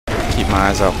keep my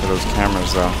eyes out for those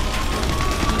cameras, though.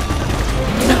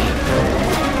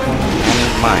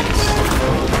 And mines.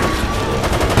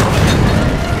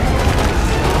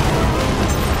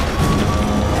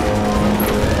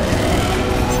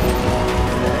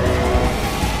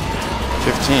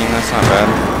 That's not bad.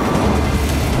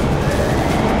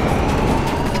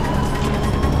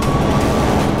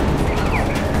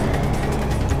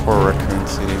 Poor Raccoon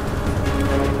City.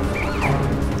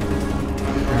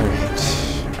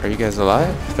 Alright. Are you guys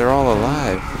alive? They're all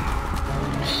alive.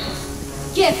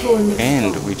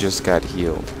 And we just got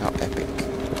healed. How epic.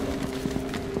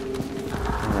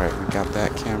 Alright, we got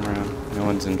that camera. No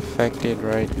one's infected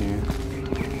right now.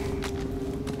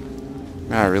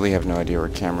 Now I really have no idea where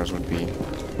cameras would be.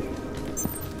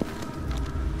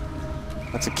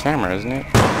 That's a camera, isn't it?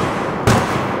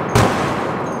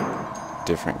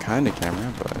 Different kind of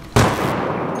camera, but...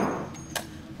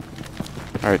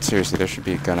 Alright, seriously, there should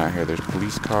be a gun out here. There's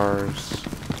police cars.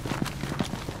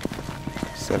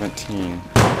 17.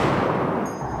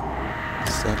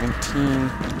 17.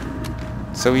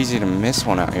 So easy to miss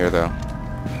one out here, though.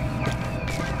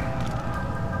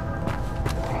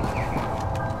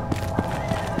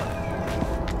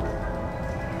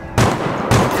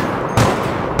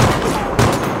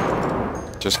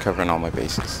 Just covering all my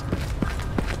bases.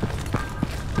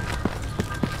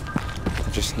 I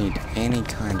just need any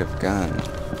kind of gun.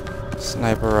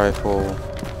 Sniper rifle,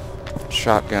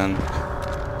 shotgun,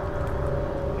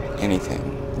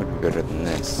 anything would be better than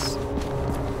this.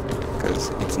 Because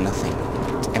it's nothing.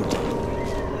 It's empty.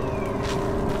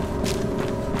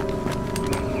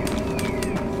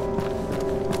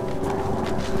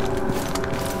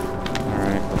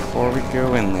 Alright, before we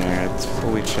go in there, let's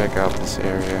fully check out this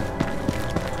area.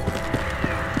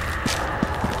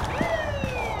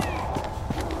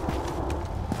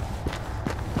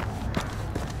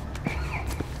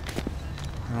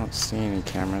 I don't see any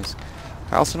cameras.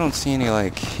 I also don't see any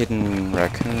like hidden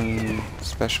raccoon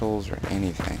specials or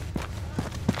anything.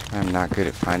 I'm not good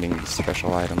at finding these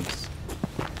special items.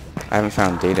 I haven't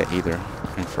found data either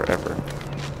in forever.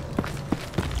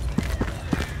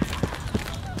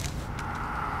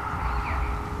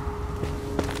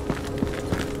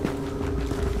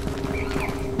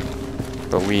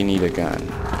 But we need a gun.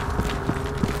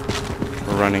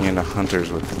 We're running into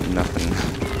hunters with nothing.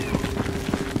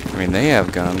 I mean, they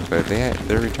have guns, but they're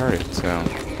retarded, so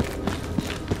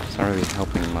it's not really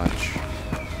helping much.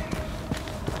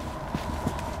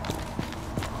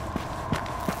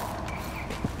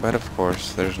 But of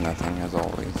course, there's nothing, as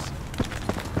always.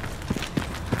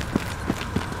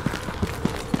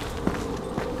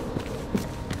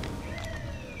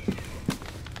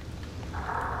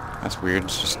 That's weird,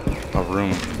 it's just a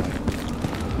room.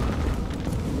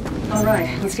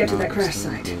 Alright, let's get to that crash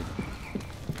site.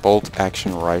 Bolt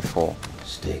action rifle.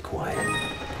 Stay quiet.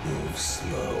 Move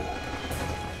slow.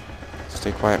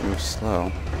 Stay quiet, move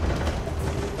slow.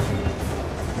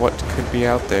 What could be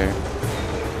out there?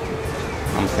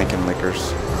 I'm thinking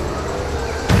liquors.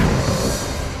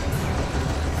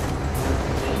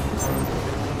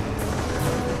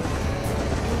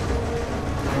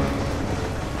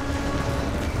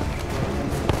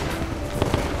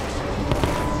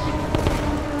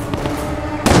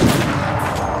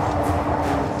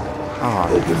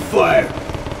 Open fire!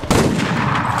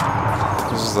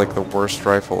 This is like the worst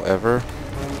rifle ever,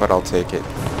 but I'll take it.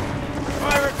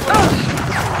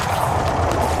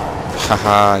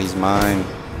 Haha, he's mine.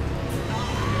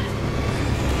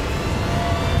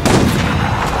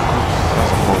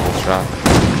 That's a horrible shot.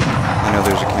 I know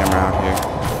there's a camera out here.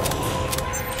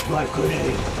 Live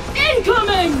grenade.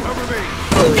 Incoming! Cover me!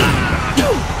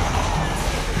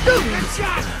 Good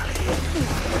shot!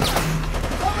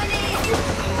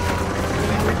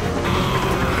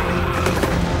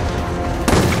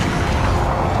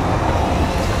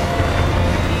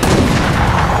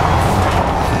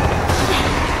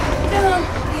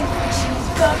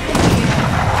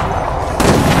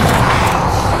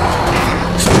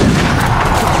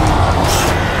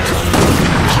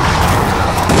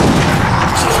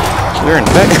 You're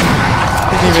infected.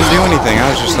 Didn't even do anything. I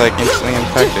was just like instantly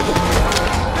infected.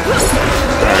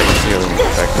 Alright, let's see how we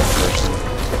infected first.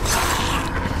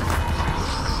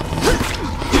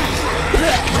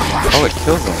 Oh, it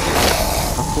kills them.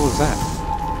 How cool is that?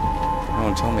 No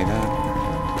one told me that.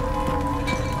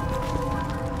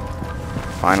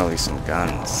 Finally, some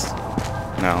guns.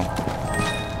 No.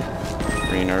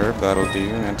 Green herb, that'll do.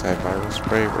 Antiviral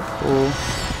spray, we're cool.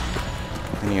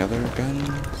 Any other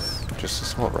guns? Just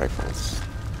assault rifles.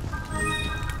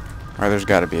 Alright, there's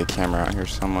gotta be a camera out here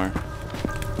somewhere.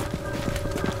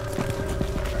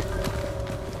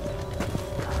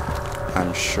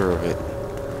 I'm sure of it.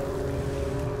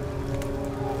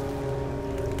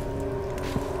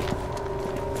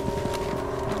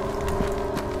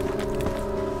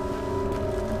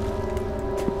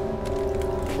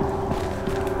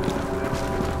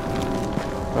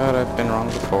 I've been wrong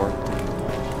before.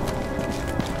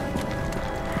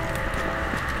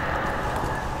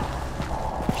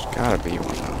 There's gotta be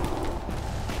one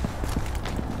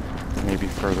though. Maybe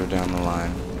further down the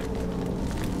line.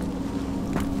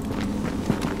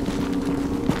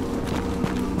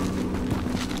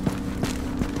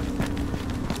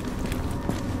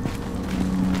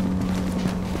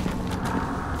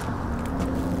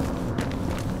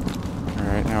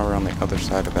 Alright, now we're on the other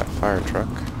side of that fire truck.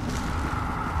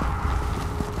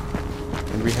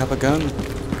 And we have a gun.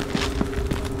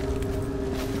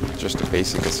 Just a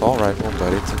basic assault rifle,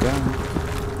 but it's a gun.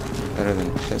 Better than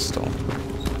a pistol.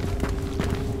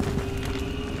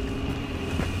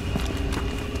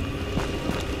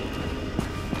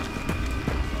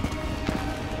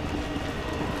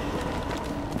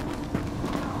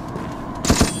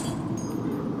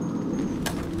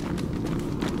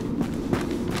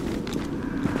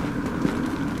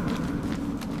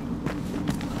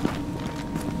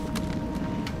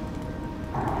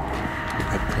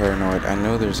 Paranoid. I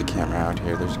know there's a camera out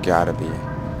here. There's gotta be.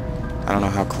 I don't know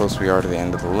how close we are to the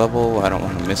end of the level. I don't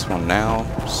want to miss one now.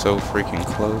 So freaking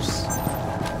close.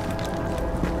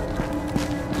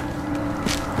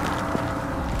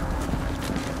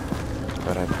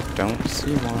 But I don't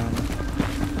see one.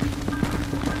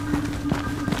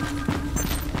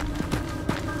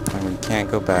 And we can't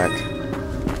go back.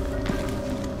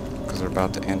 Because we're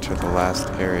about to enter the last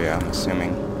area, I'm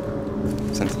assuming.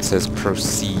 Since it says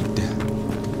proceed.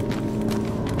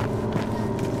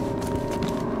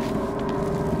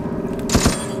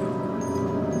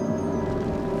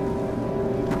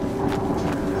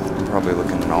 Probably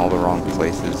looking in all the wrong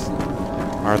places.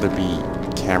 Or there be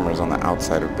cameras on the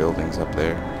outside of buildings up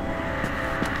there.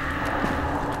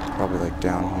 Probably like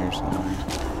down here somewhere.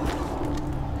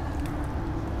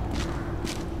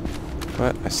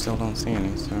 But I still don't see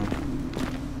any, so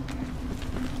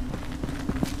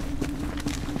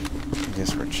I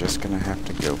guess we're just gonna have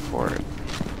to go for it.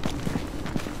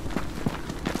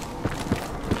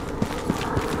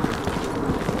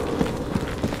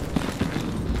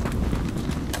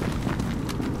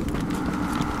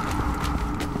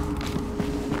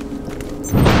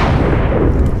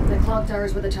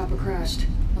 Towers where the chopper crashed.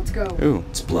 Let's go. Ooh.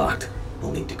 It's blocked.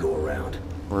 We'll need to go around.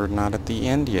 We're not at the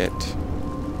end yet.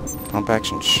 Pump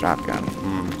action shotgun.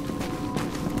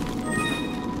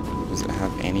 Does it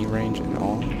have any range at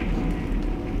all?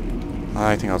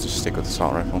 I think I'll just stick with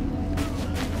assault rifle.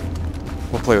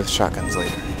 We'll play with shotguns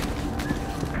later.